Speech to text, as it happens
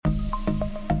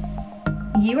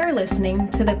You are listening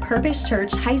to the Purpose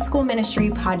Church High School Ministry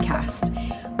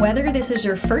podcast. Whether this is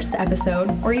your first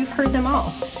episode or you've heard them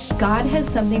all, God has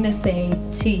something to say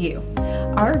to you.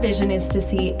 Our vision is to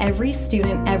see every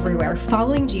student everywhere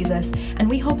following Jesus, and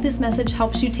we hope this message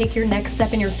helps you take your next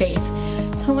step in your faith.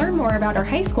 To learn more about our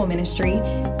high school ministry,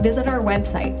 visit our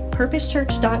website,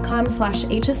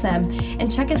 purposechurch.com/HSM,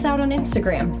 and check us out on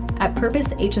Instagram at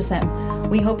PurposeHSM.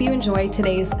 We hope you enjoy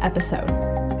today's episode.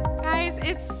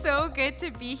 It's so good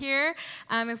to be here.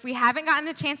 If we haven't gotten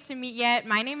the chance to meet yet,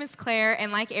 my name is Claire, and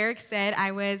like Eric said,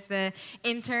 I was the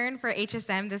intern for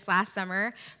HSM this last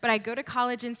summer, but I go to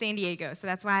college in San Diego, so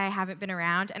that's why I haven't been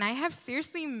around, and I have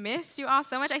seriously missed you all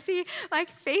so much. I see,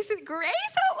 faces. Grace,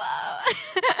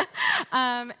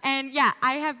 hello! And yeah,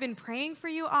 I have been praying for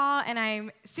you all, and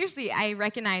I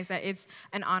recognize that it's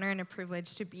an honor and a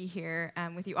privilege to be here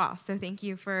with you all, so thank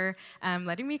you for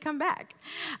letting me come back.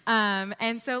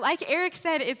 And so like Eric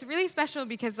said, it's really special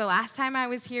because the last time I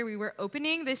was here, we were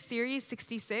opening this series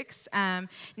 66,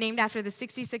 named after the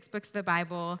 66 books of the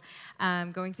Bible,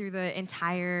 going through the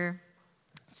entire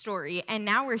story. And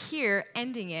now we're here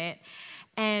ending it.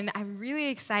 And I'm really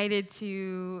excited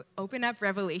to open up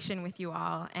Revelation with you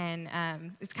all. And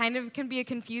it's can be a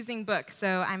confusing book,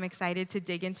 so I'm excited to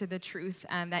dig into the truth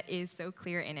that is so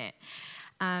clear in it.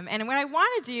 And what I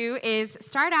want to do is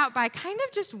start out by kind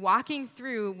of just walking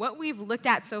through what we've looked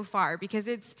at so far, because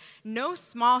it's no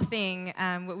small thing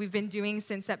what we've been doing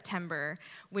since September,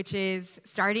 which is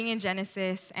starting in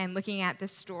Genesis and looking at the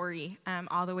story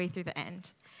all the way through the end.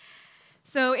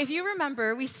 So if you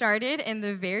remember, we started in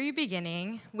the very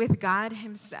beginning with God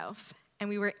himself, and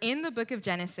we were in the book of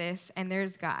Genesis, and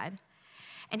there's God.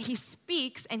 And he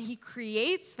speaks, and he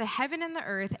creates the heaven and the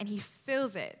earth, and he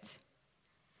fills it.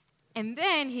 And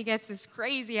then he gets this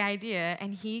crazy idea,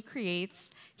 and he creates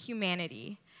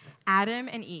humanity, Adam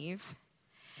and Eve.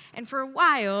 And for a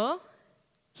while,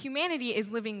 humanity is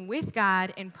living with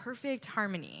God in perfect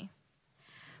harmony.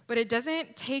 But it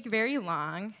doesn't take very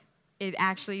long. It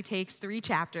actually takes 3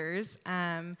 chapters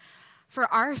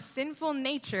for our sinful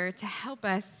nature to help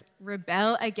us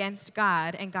rebel against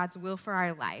God and God's will for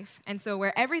our life. And so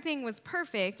where everything was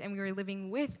perfect and we were living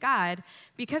with God,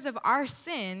 because of our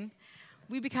sin,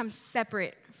 we become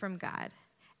separate from God.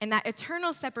 And that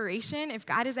eternal separation, if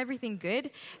God is everything good,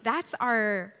 that's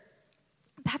our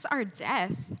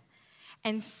death.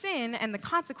 And sin and the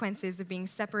consequences of being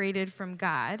separated from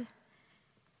God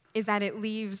is that it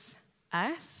leaves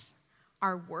us,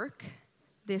 our work,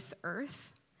 this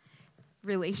earth,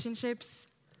 relationships,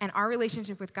 and our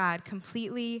relationship with God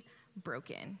completely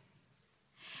broken.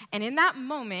 And in that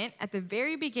moment, at the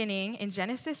very beginning, in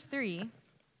Genesis 3,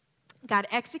 God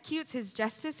executes his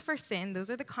justice for sin,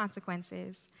 those are the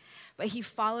consequences, but he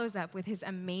follows up with his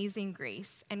amazing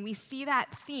grace. And we see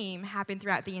that theme happen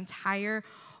throughout the entire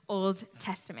Old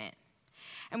Testament.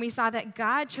 And we saw that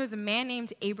God chose a man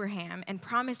named Abraham and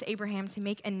promised Abraham to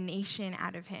make a nation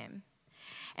out of him.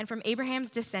 And from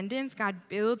Abraham's descendants, God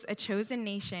builds a chosen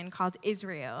nation called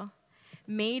Israel,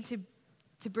 made to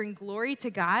bring glory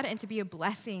to God and to be a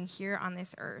blessing here on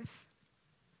this earth.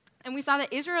 And we saw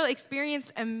that Israel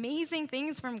experienced amazing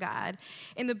things from God.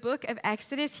 In the book of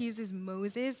Exodus, he uses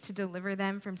Moses to deliver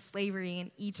them from slavery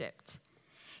in Egypt.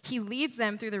 He leads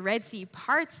them through the Red Sea,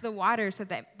 parts the water so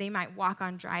that they might walk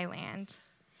on dry land.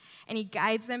 And he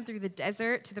guides them through the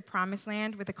desert to the promised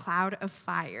land with a cloud of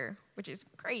fire, which is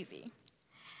crazy.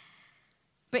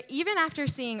 But even after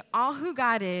seeing all who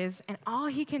God is and all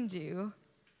he can do,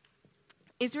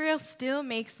 Israel still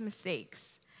makes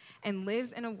mistakes and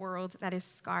lives in a world that is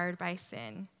scarred by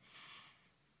sin.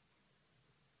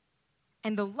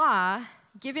 And the law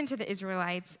given to the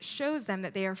Israelites shows them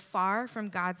that they are far from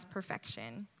God's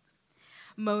perfection.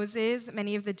 Moses,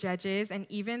 many of the judges, and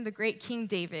even the great King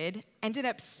David ended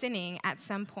up sinning at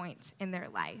some point in their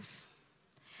life.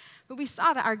 But we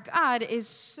saw that our God is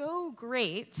so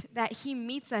great that he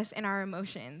meets us in our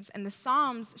emotions. And the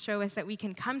Psalms show us that we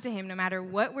can come to him no matter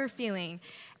what we're feeling,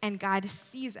 and God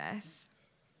sees us.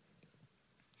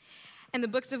 And the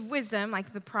books of wisdom,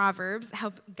 like the Proverbs,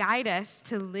 help guide us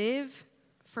to live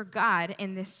for God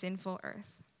in this sinful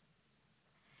earth.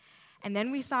 And then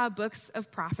we saw books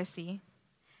of prophecy.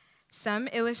 Some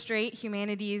illustrate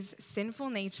humanity's sinful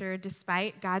nature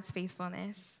despite God's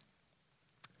faithfulness.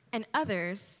 And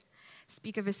others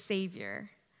speak of a Savior,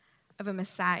 of a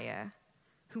Messiah,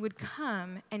 who would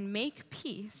come and make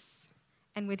peace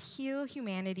and would heal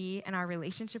humanity and our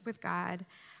relationship with God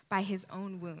by his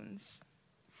own wounds.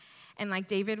 And like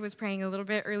David was praying a little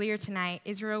bit earlier tonight,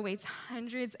 Israel waits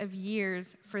hundreds of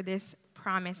years for this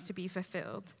promise to be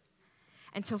fulfilled.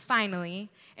 Until finally,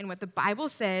 in what the Bible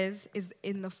says is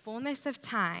in the fullness of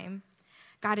time,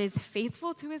 God is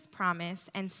faithful to his promise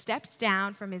and steps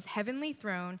down from his heavenly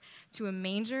throne to a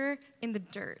manger in the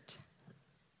dirt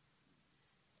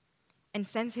and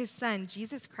sends his son,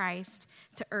 Jesus Christ,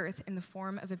 to earth in the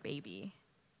form of a baby.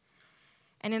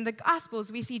 And in the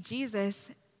Gospels, we see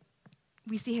Jesus,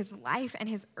 we see his life and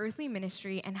his earthly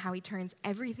ministry and how he turns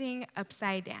everything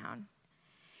upside down.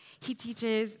 He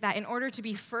teaches that in order to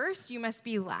be first, you must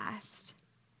be last.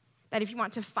 That if you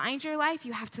want to find your life,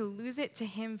 you have to lose it to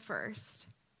him first.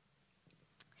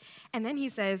 And then he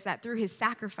says that through his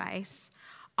sacrifice,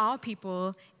 all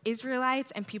people,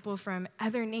 Israelites and people from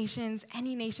other nations,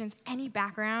 any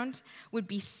background, would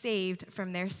be saved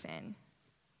from their sin.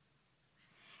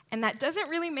 And that doesn't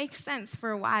really make sense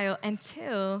for a while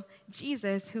until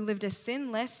Jesus, who lived a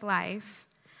sinless life,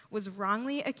 was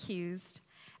wrongly accused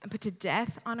and put to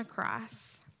death on a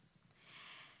cross.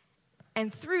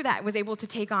 And through that was able to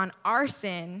take on our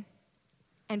sin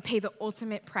and pay the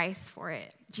ultimate price for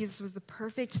it. Jesus was the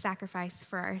perfect sacrifice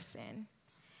for our sin.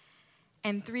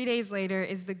 And 3 days later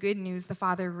is the good news. The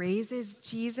Father raises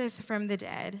Jesus from the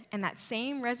dead, and that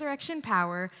same resurrection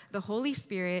power, the Holy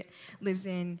Spirit, lives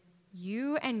in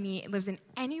you and me. It lives in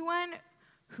anyone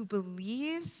who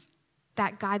believes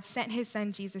that God sent his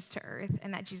son Jesus to earth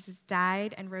and that Jesus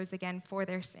died and rose again for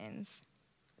their sins.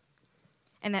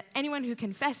 And that anyone who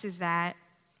confesses that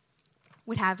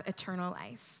would have eternal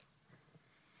life.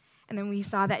 And then we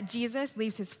saw that Jesus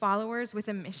leaves his followers with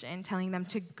a mission, telling them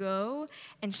to go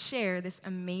and share this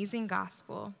amazing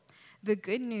gospel, the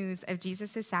good news of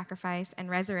Jesus' sacrifice and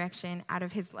resurrection out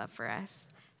of his love for us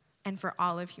and for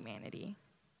all of humanity.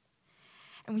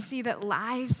 And we see that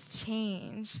lives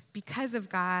change because of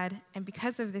God and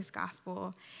because of this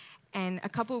gospel. And a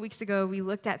couple of weeks ago, we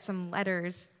looked at some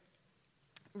letters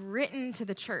written to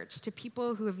the church, to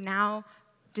people who have now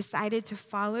decided to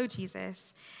follow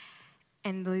Jesus.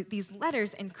 And these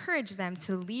letters encourage them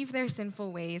to leave their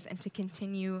sinful ways and to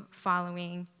continue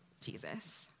following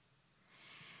Jesus.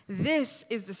 This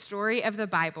is the story of the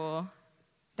Bible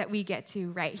that we get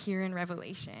to right here in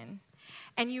Revelation.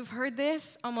 And you've heard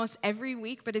this almost every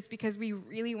week, but it's because we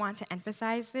really want to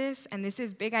emphasize this, and this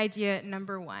is big idea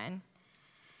number 1.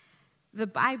 The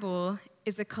Bible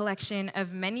is a collection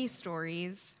of many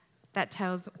stories that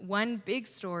tells one big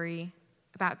story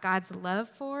about God's love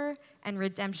for and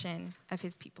redemption of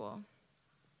his people.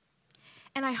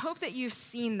 And I hope that you've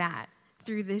seen that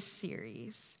through this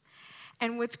series.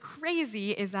 And what's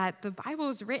crazy is that the Bible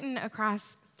is written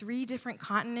across 3 different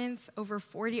continents, over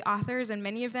 40 authors, and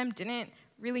many of them didn't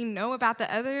really know about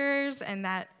the others and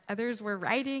that others were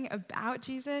writing about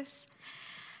Jesus.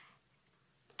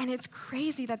 And it's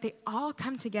crazy that they all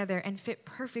come together and fit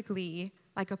perfectly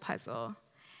like a puzzle.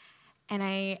 And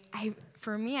I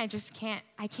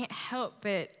can't help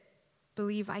but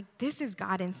believe like this is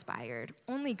God inspired.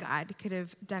 Only God could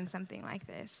have done something like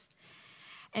this.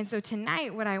 And so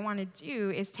tonight, what I want to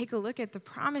do is take a look at the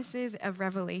promises of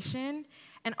Revelation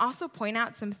and also point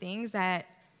out some things that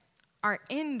are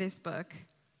in this book,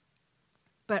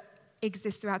 but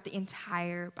exist throughout the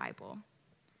entire Bible.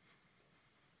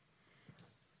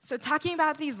 So talking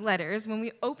about these letters, when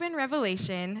we open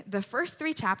Revelation, the first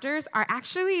 3 chapters are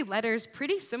actually letters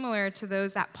pretty similar to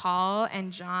those that Paul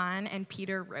and John and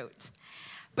Peter wrote.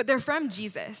 But they're from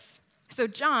Jesus. So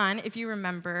John, if you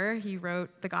remember, he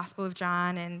wrote the Gospel of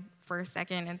John and 1st,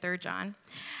 2nd, and 3rd John.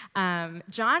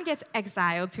 John gets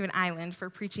exiled to an island for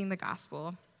preaching the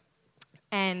gospel.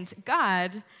 And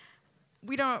God,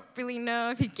 we don't really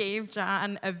know if he gave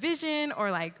John a vision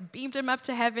or like beamed him up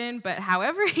to heaven, but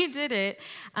however he did it,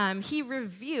 he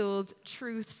revealed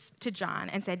truths to John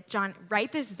and said, John,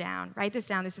 write this down,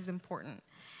 this is important.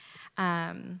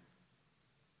 And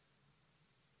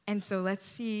so let's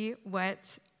see what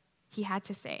he had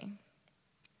to say.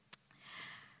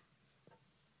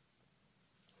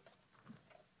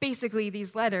 Basically,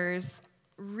 these letters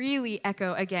really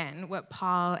echo again what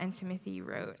Paul and Timothy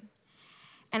wrote.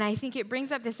 And I think it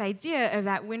brings up this idea of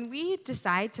that when we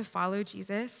decide to follow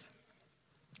Jesus,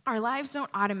 our lives don't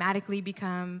automatically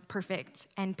become perfect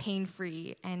and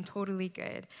pain-free and totally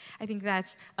good. I think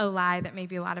that's a lie that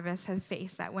maybe a lot of us have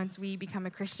faced, that once we become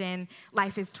a Christian,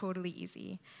 life is totally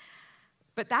easy.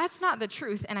 But that's not the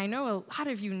truth, and I know a lot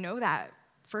of you know that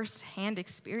firsthand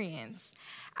experience.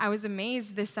 I was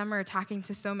amazed this summer talking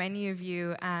to so many of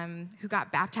you who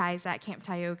got baptized at Camp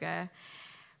Tioga,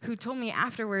 who told me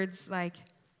afterwards, like,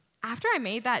 after I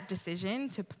made that decision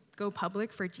to go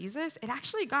public for Jesus, it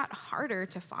actually got harder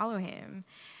to follow him.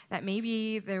 That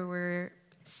maybe there were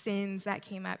sins that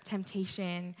came up,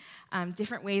 temptation,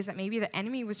 different ways that maybe the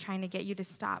enemy was trying to get you to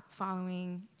stop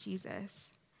following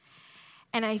Jesus.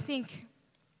 And I think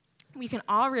we can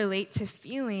all relate to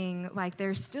feeling like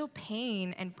there's still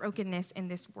pain and brokenness in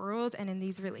this world and in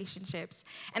these relationships.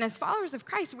 And as followers of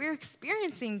Christ, we're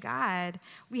experiencing God.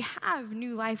 We have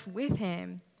new life with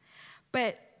him.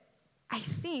 But I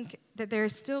think that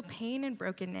there's still pain and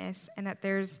brokenness, and that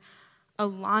there's a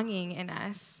longing in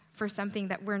us for something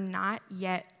that we're not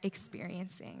yet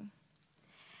experiencing.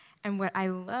 And what I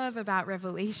love about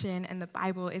Revelation and the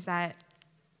Bible is that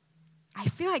I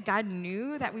feel like God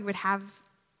knew that we would have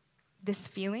this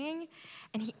feeling,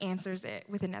 and he answers it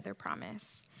with another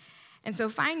promise. And so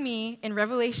find me in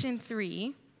Revelation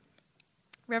 3,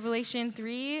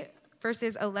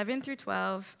 verses 11 through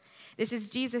 12. This is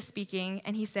Jesus speaking,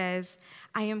 and he says,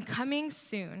 "I am coming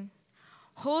soon.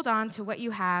 Hold on to what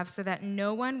you have so that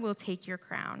no one will take your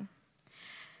crown.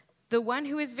 The one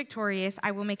who is victorious,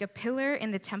 I will make a pillar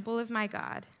in the temple of my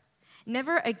God.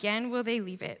 Never again will they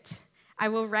leave it. I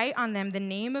will write on them the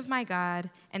name of my God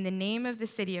and the name of the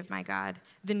city of my God,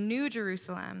 the new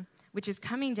Jerusalem, which is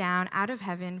coming down out of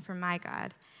heaven from my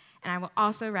God. And I will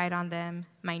also write on them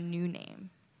my new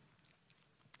name."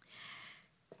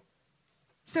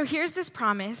 So here's this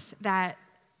promise that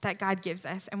God gives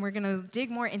us, and we're going to dig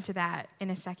more into that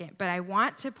in a second. But I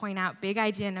want to point out big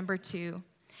idea number 2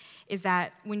 is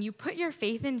that when you put your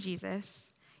faith in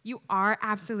Jesus, you are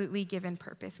absolutely given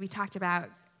purpose. We talked about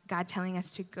God telling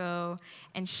us to go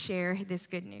and share this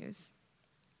good news.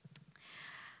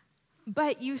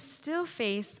 But you still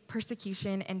face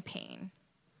persecution and pain.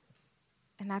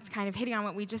 And that's kind of hitting on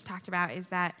what we just talked about, is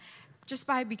that just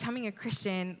by becoming a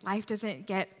Christian, life doesn't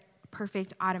get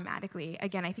perfect automatically.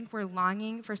 Again, I think we're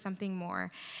longing for something more.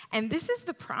 And this is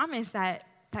the promise that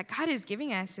God is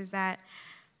giving us, is that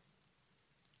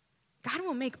God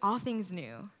will make all things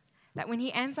new. That when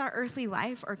he ends our earthly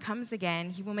life or comes again,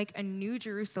 he will make a new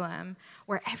Jerusalem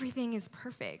where everything is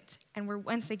perfect and we're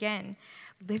once again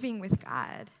living with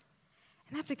God.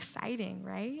 And that's exciting,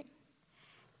 right?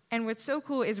 And what's so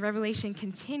cool is Revelation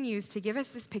continues to give us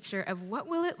this picture of what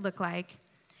will it look like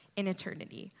in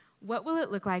eternity? What will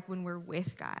it look like when we're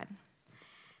with God?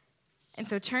 And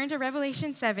so turn to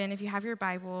Revelation 7 if you have your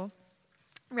Bible.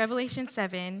 Revelation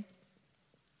 7,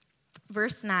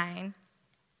 verse 9.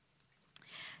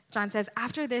 John says,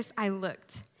 "After this I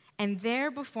looked, and there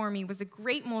before me was a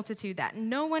great multitude that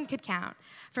no one could count,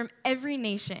 from every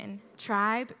nation,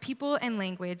 tribe, people, and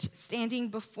language, standing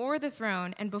before the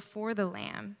throne and before the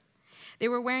Lamb. They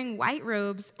were wearing white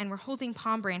robes and were holding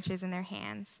palm branches in their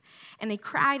hands. And they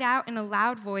cried out in a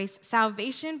loud voice,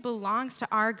 'Salvation belongs to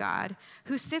our God,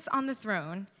 who sits on the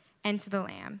throne, and to the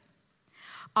Lamb.'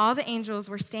 All the angels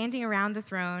were standing around the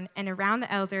throne and around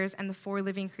the elders and the 4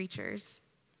 living creatures.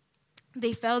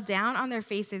 They fell down on their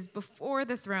faces before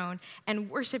the throne and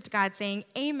worshiped God, saying,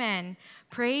 'Amen.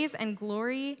 Praise and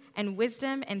glory and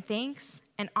wisdom and thanks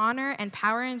and honor and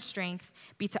power and strength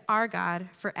be to our God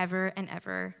forever and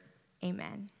ever.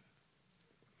 Amen.'"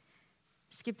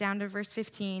 Skip down to verse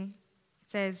 15.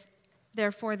 It says,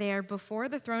 "Therefore they are before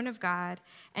the throne of God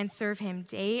and serve him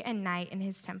day and night in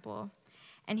his temple.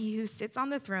 And he who sits on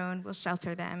the throne will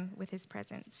shelter them with his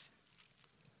presence.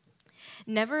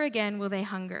 Never again will they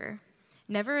hunger.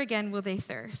 Never again will they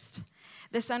thirst.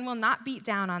 The sun will not beat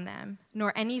down on them,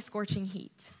 nor any scorching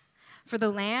heat. For the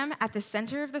Lamb at the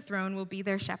center of the throne will be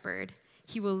their shepherd.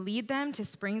 He will lead them to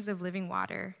springs of living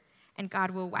water, and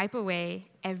God will wipe away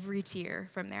every tear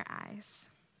from their eyes."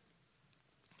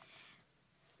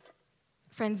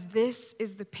 Friends, this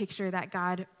is the picture that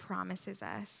God promises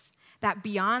us, that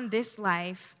beyond this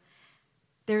life,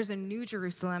 there's a new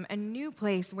Jerusalem, a new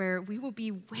place where we will be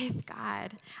with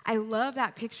God. I love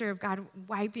that picture of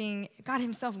God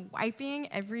himself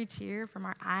wiping every tear from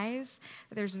our eyes,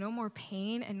 that there's no more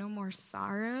pain and no more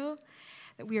sorrow,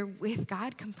 that we are with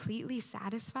God completely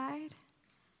satisfied.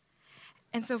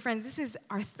 And so, friends, this is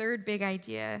our third big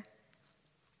idea.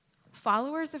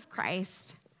 Followers of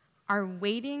Christ are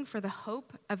waiting for the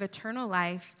hope of eternal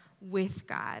life with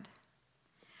God.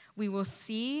 We will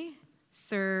see,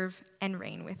 serve, and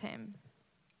reign with him.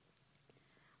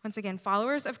 Once again,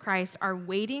 followers of Christ are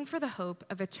waiting for the hope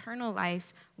of eternal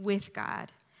life with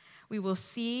God. We will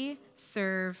see,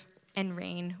 serve, and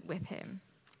reign with him.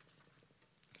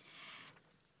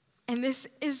 And this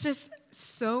is just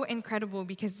so incredible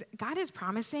because God is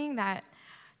promising that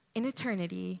in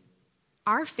eternity,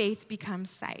 our faith becomes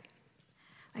sight.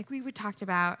 Like we talked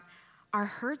about, our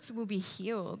hurts will be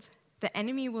healed. The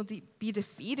enemy will be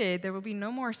defeated. There will be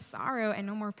no more sorrow and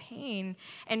no more pain.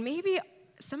 And maybe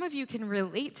some of you can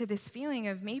relate to this feeling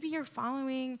of maybe you're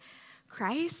following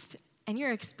Christ and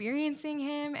you're experiencing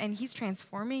him and he's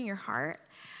transforming your heart.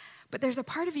 But there's a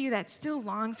part of you that still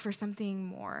longs for something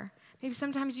more, Maybe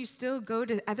sometimes you still go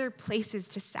to other places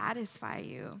to satisfy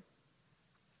you.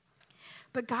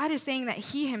 But God is saying that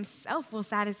he himself will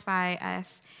satisfy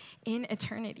us in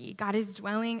eternity. God is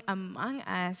dwelling among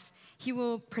us. He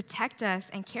will protect us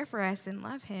and care for us and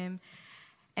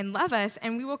love us,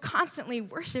 and we will constantly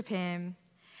worship him.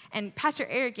 And Pastor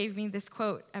Eric gave me this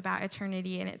quote about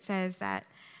eternity, and it says that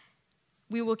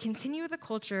we will continue the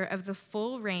culture of the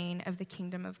full reign of the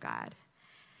kingdom of God.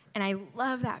 And I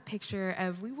love that picture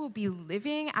of we will be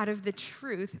living out of the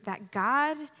truth that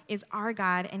God is our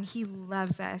God and he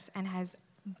loves us and has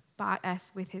bought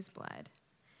us with his blood.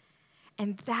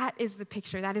 And that is the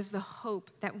picture, that is the hope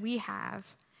that we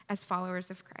have as followers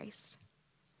of Christ.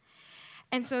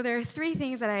 And so there are three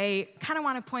things that I kind of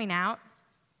want to point out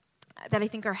that I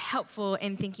think are helpful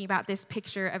in thinking about this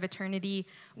picture of eternity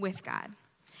with God.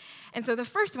 And so the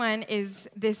first one is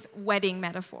this wedding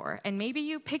metaphor. And maybe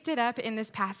you picked it up in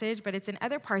this passage, but it's in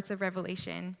other parts of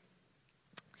Revelation.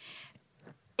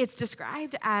 It's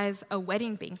described as a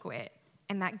wedding banquet,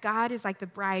 and that God is like the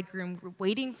bridegroom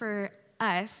waiting for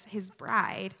us, his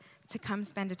bride, to come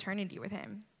spend eternity with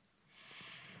him.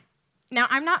 Now,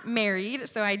 I'm not married,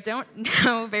 so I don't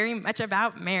know very much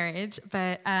about marriage,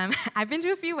 but I've been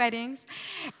to a few weddings,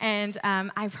 and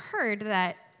I've heard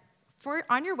that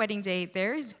on your wedding day,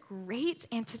 there is great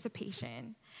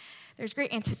anticipation. There's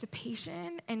great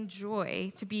anticipation and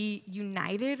joy to be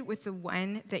united with the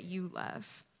one that you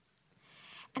love.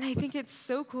 And I think it's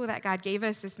so cool that God gave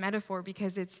us this metaphor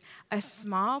because it's a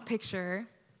small picture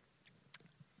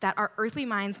that our earthly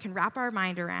minds can wrap our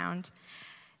mind around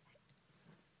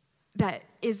that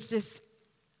is just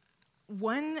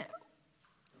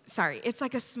it's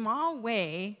like a small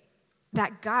way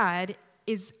that God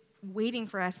is waiting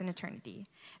for us in eternity,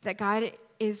 that God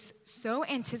is so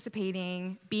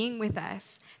anticipating being with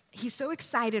us. He's so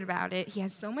excited about it. He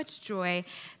has so much joy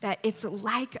that it's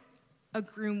like a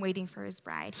groom waiting for his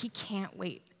bride. He can't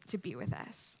wait to be with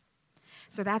us.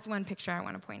 So that's one picture I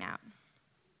want to point out.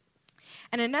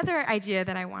 And another idea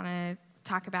that I want to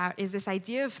talk about is this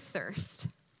idea of thirst.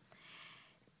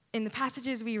 In the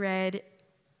passages we read,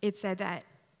 it said that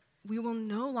we will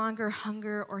no longer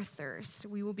hunger or thirst.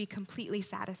 We will be completely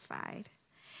satisfied.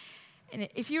 And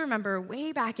if you remember,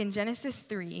 way back in Genesis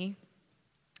 3,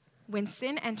 when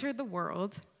sin entered the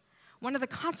world, one of the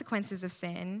consequences of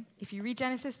sin, if you read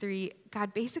Genesis 3,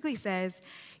 God basically says,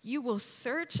 you will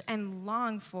search and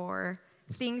long for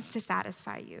things to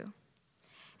satisfy you.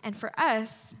 And for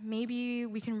us, maybe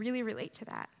we can really relate to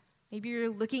that. Maybe you're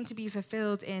looking to be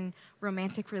fulfilled in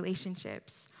romantic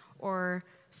relationships or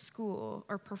school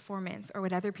or performance or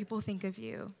what other people think of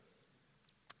you.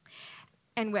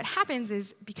 And what happens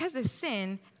is, because of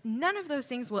sin, none of those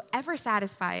things will ever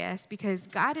satisfy us because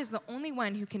God is the only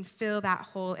one who can fill that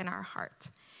hole in our heart.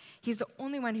 He's the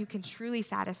only one who can truly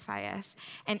satisfy us.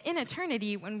 And in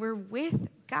eternity, when we're with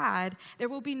God, there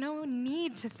will be no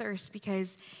need to thirst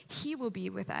because he will be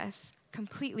with us,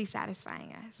 completely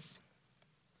satisfying us.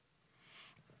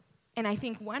 And I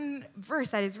think one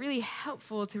verse that is really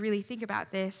helpful to really think about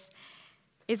this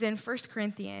is in 1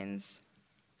 Corinthians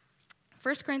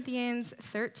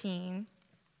 13.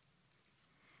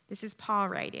 This is Paul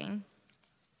writing.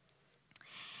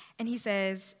 And he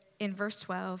says in verse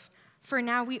 12, "For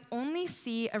now we only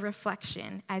see a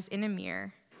reflection as in a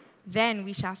mirror, then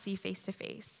we shall see face to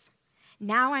face.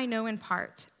 Now I know in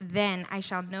part, then I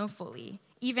shall know fully,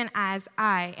 even as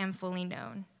I am fully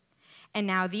known. And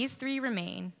now these three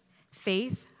remain,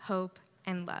 faith, hope,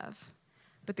 and love.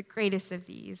 But the greatest of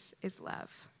these is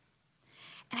love."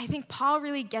 And I think Paul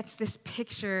really gets this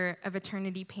picture of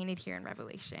eternity painted here in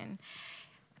Revelation.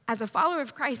 As a follower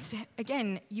of Christ,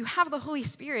 again, you have the Holy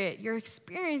Spirit. You're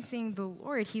experiencing the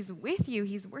Lord. He's with you.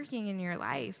 He's working in your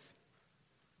life.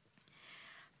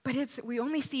 But we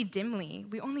only see dimly.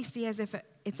 We only see as if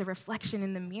it's a reflection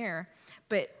in the mirror.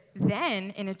 But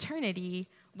then, in eternity,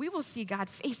 we will see God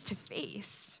face to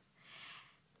face.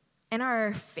 And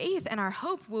our faith and our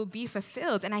hope will be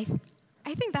fulfilled. And I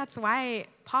think that's why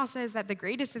Paul says that the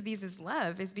greatest of these is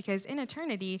love, is because in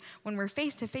eternity, when we're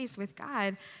face to face with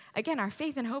God, again, our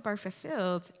faith and hope are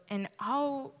fulfilled, and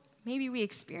all maybe we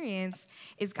experience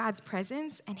is God's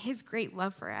presence and his great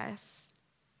love for us.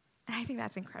 And I think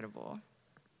that's incredible.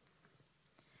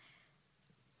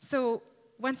 So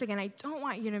once again, I don't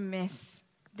want you to miss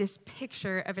this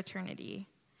picture of eternity.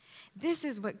 This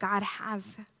is what God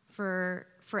has for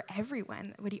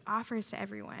everyone, what he offers to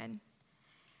everyone.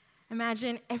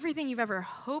 Imagine everything you've ever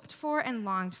hoped for and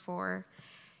longed for.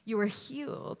 You are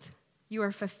healed. You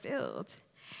are fulfilled.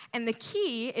 And the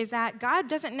key is that God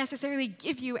doesn't necessarily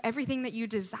give you everything that you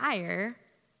desire.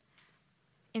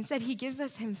 Instead, he gives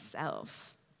us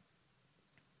himself.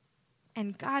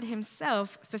 And God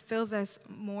himself fulfills us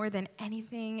more than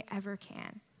anything ever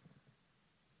can.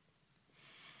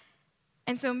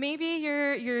 And so maybe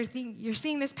you're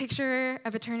seeing this picture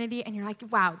of eternity and you're like,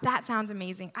 wow, that sounds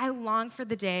amazing. I long for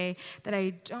the day that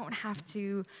I don't have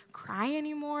to cry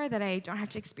anymore, that I don't have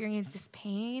to experience this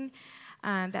pain,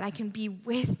 that I can be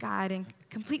with God and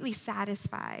completely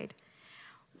satisfied.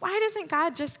 Why doesn't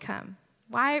God just come?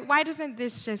 Why doesn't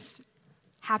this just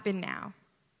happen now?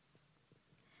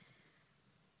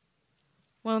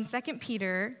 Well, in 2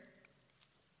 Peter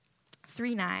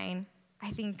 3:9,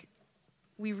 I think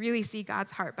we really see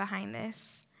God's heart behind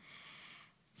this.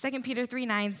 2 Peter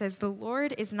 3:9 says, "The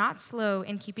Lord is not slow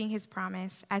in keeping his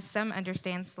promise, as some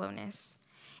understand slowness.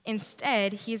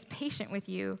 Instead, he is patient with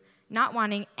you, not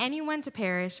wanting anyone to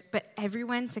perish, but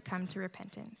everyone to come to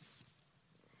repentance."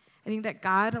 I think that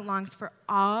God longs for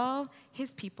all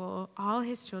his people, all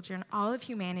his children, all of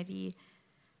humanity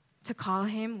to call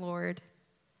him Lord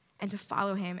and to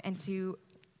follow him and to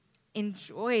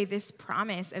enjoy this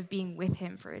promise of being with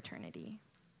him for eternity.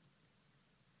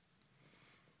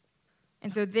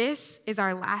 And so this is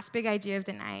our last big idea of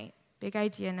the night. Big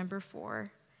idea number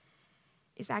 4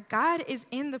 is that God is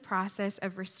in the process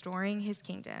of restoring his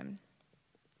kingdom,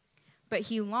 but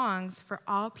he longs for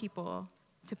all people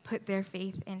to put their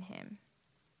faith in him.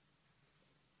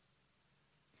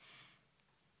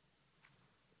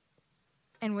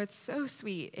 And what's so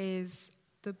sweet is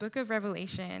the book of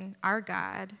Revelation, our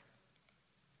God,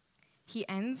 he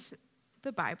ends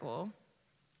the Bible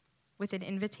with an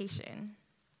invitation.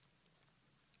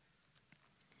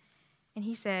 And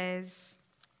he says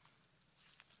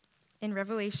in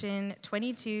Revelation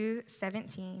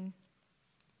 22:17,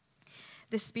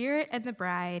 "The Spirit and the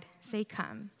bride say,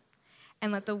 'Come,'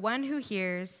 and let the one who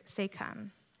hears say,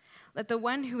 'Come.' Let the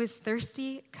one who is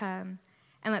thirsty come,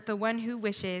 and let the one who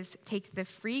wishes take the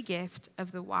free gift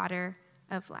of the water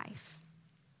of life."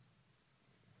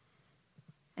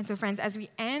 And so, friends, as we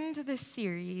end this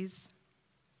series,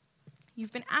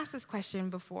 you've been asked this question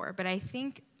before, but I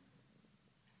think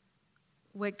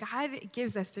what God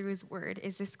gives us through his word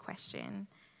is this question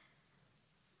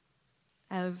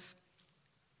of,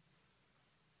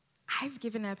 I've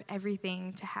given up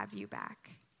everything to have you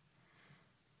back.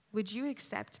 Would you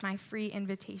accept my free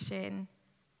invitation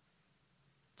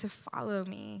to follow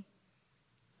me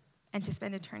and to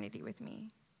spend eternity with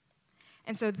me?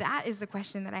 And so that is the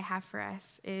question that I have for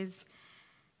us is,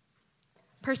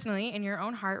 personally, in your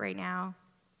own heart right now,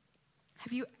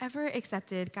 have you ever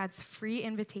accepted God's free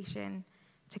invitation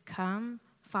to come,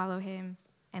 follow him,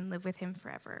 and live with him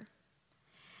forever?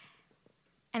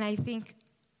 And I think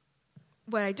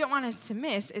what I don't want us to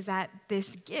miss is that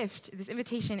this gift, this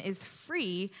invitation is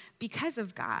free because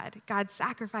of God. God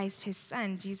sacrificed his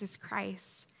son, Jesus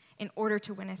Christ, in order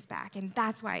to win us back, and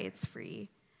that's why it's free.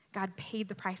 God paid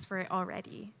the price for it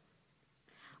already.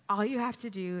 All you have to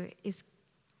do is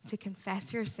to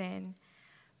confess your sin,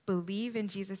 believe in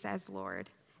Jesus as Lord,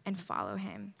 and follow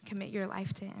him. Commit your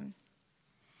life to him.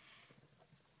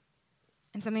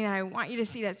 And something that I want you to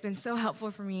see that's been so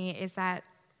helpful for me is that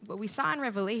what we saw in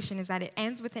Revelation is that it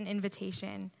ends with an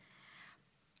invitation.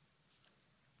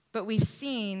 But we've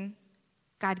seen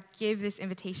God give this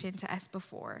invitation to us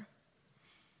before.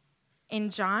 In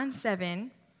John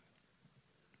 7,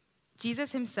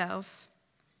 Jesus himself,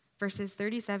 verses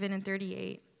 37 and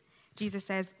 38, Jesus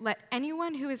says, "Let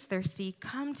anyone who is thirsty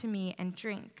come to me and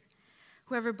drink.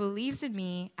 Whoever believes in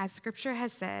me, as Scripture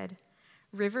has said,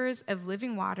 rivers of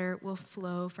living water will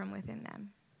flow from within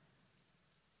them."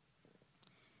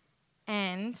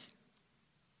 And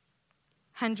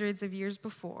hundreds of years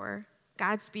before,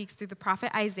 God speaks through the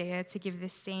prophet Isaiah to give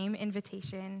this same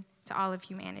invitation to all of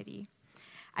humanity.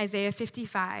 Isaiah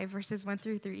 55, verses 1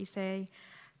 through 3 say,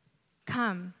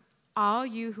 "Come, all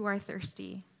you who are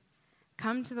thirsty,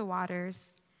 come to the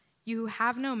waters. You who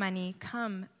have no money,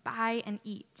 come, buy and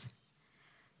eat.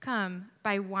 Come,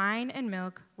 buy wine and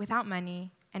milk without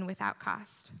money and without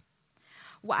cost.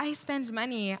 Why spend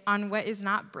money on what is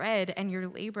not bread and your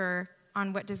labor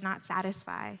on what does not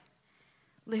satisfy?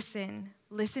 Listen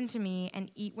to me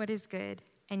and eat what is good,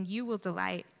 and you will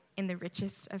delight in the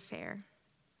richest of fare.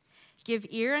 Give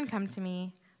ear and come to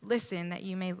me. Listen that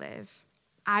you may live.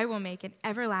 I will make an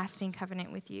everlasting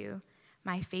covenant with you,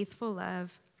 my faithful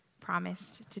love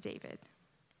promised to David."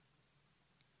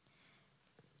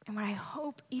 And what I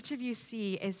hope each of you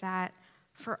see is that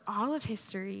for all of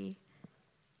history,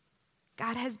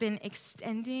 God has been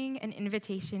extending an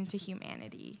invitation to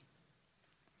humanity,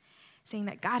 saying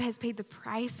that God has paid the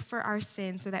price for our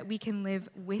sins so that we can live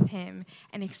with him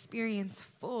and experience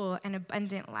full and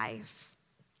abundant life.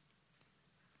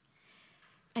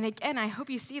 And again, I hope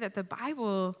you see that the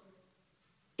Bible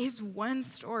is one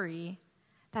story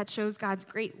that shows God's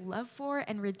great love for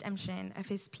and redemption of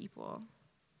his people.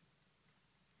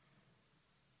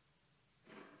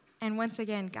 And once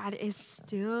again, God is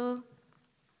still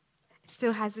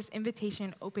has this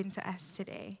invitation open to us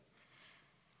today.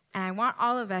 And I want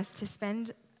all of us to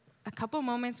spend a couple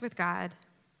moments with God,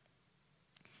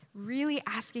 really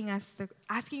asking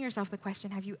yourself the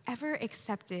question, have you ever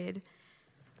accepted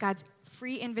God's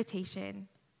free invitation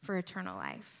for eternal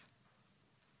life?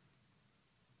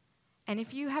 And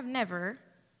if you have never,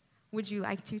 would you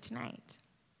like to tonight?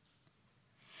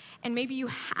 And maybe you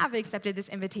have accepted this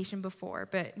invitation before,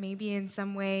 but maybe in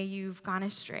some way you've gone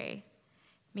astray.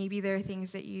 Maybe there are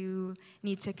things that you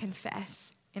need to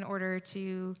confess in order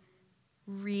to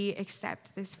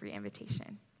re-accept this free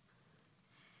invitation.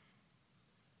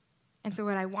 And so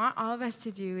what I want all of us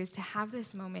to do is to have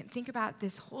this moment, think about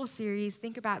this whole series,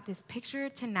 think about this picture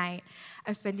tonight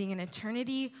of spending an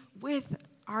eternity with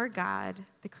our God,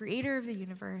 the creator of the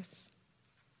universe,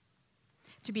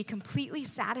 to be completely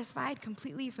satisfied,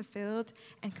 completely fulfilled,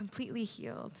 and completely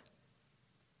healed.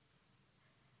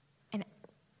 And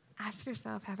ask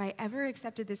yourself, have I ever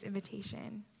accepted this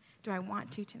invitation? Do I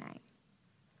want to tonight?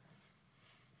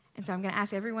 And so I'm going to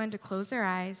ask everyone to close their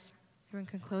eyes. Everyone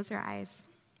can close their eyes.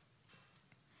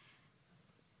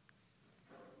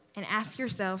 And ask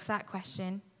yourself that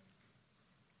question.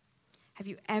 Have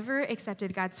you ever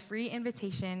accepted God's free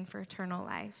invitation for eternal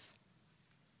life?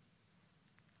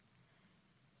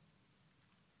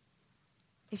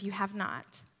 If you have not,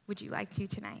 would you like to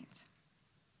tonight?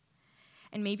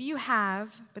 And maybe you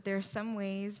have, but there are some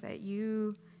ways that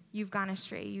you've gone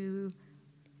astray,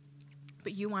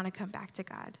 but you want to come back to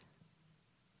God.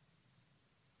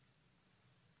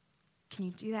 Can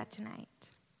you do that tonight?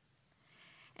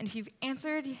 And if you've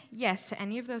answered yes to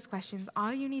any of those questions,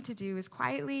 all you need to do is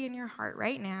quietly in your heart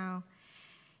right now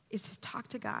is to talk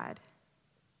to God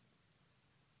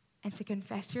and to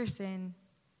confess your sin,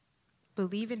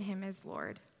 believe in him as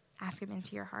Lord, ask him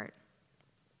into your heart.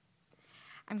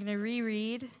 I'm going to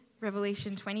reread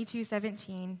Revelation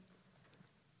 22:17.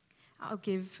 I'll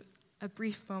give a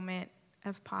brief moment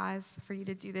of pause for you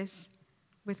to do this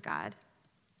with God,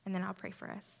 and then I'll pray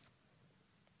for us.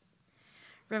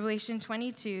 Revelation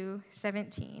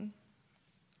 22:17.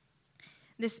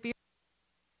 The Spirit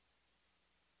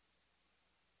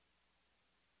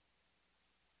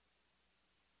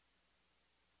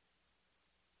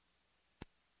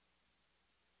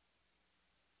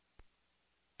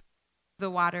the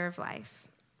water of life.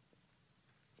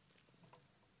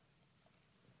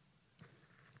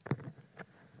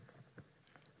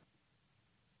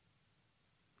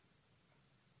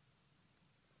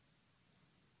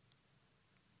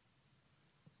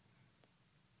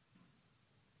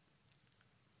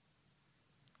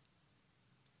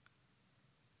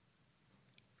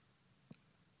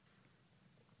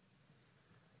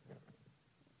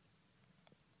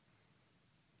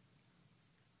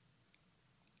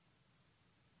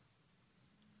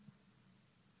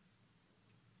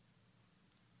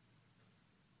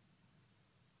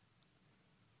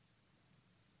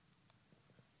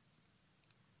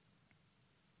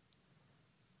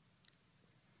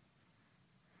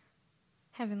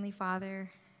 Heavenly Father,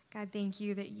 God, thank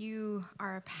you that you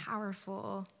are a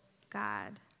powerful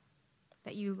God,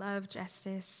 that you love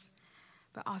justice,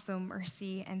 but also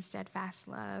mercy and steadfast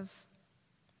love.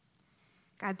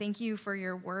 God, thank you for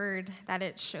your word, that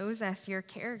it shows us your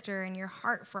character and your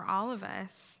heart for all of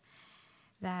us,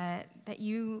 that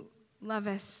you love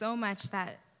us so much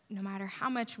that no matter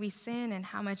how much we sin and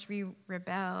how much we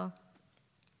rebel,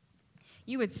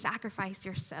 you would sacrifice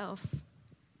yourself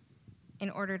in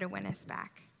order to win us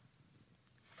back.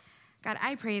 God,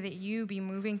 I pray that you be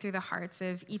moving through the hearts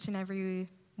of each and every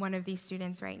one of these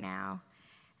students right now,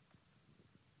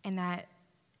 and that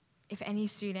if any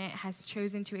student has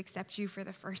chosen to accept you for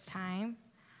the first time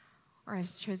or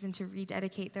has chosen to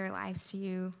rededicate their lives to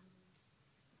you,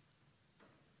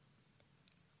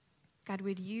 God,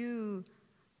 would you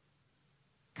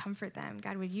comfort them?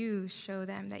 God, would you show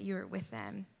them that you are with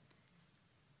them?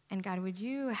 And God, would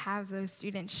you have those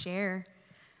students share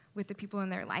with the people in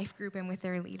their life group and with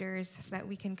their leaders so that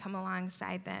we can come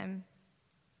alongside them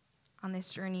on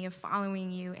this journey of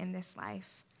following you in this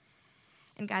life?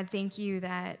 And God, thank you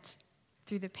that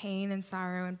through the pain and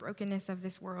sorrow and brokenness of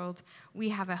this world, we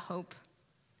have a hope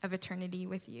of eternity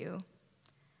with you.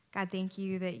 God, thank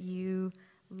you that you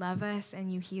love us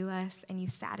and you heal us and you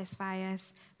satisfy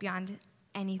us beyond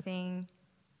anything,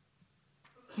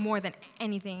 more than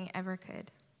anything ever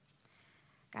could.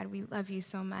 God, we love you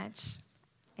so much.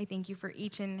 I thank you for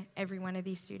each and every one of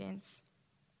these students.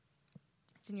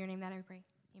 It's in your name that I pray.